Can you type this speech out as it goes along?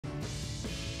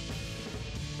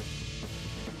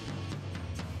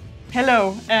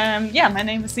Hello, yeah, my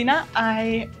name is Sina.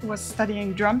 I was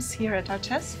studying drums here at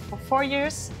ArtEZ for 4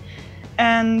 years.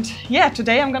 And yeah,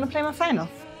 today I'm gonna play my final.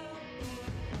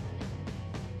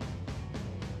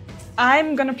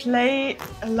 I'm gonna play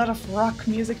a lot of rock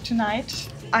music tonight.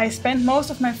 I spent most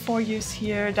of my 4 years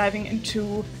here diving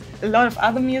into a lot of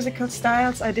other musical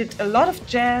styles. I did a lot of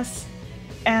jazz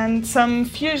and some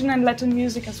fusion and Latin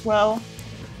music as well.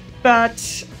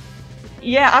 But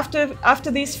yeah,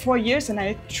 after these 4 years, and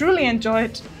I truly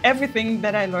enjoyed everything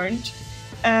that I learned,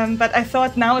 but I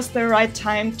thought now is the right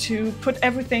time to put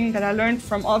everything that I learned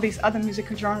from all these other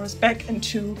musical genres back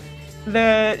into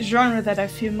the genre that I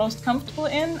feel most comfortable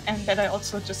in and that I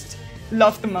also just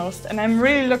love the most. And I'm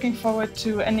really looking forward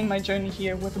to ending my journey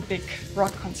here with a big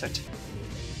rock concert.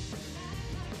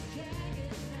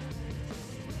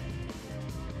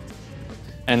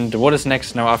 And what is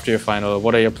next now after your final?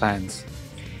 What are your plans?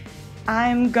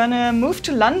 I'm gonna move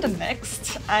to London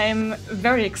next. I'm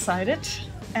very excited,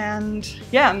 and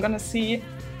yeah, I'm gonna see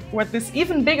what this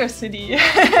even bigger city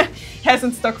has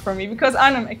in stock for me, because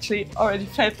Arnhem actually already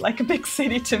felt like a big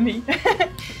city to me.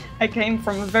 I came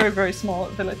from a very, very small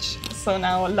village, so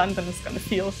now London is gonna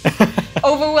feel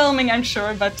overwhelming, I'm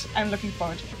sure, but I'm looking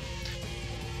forward to it.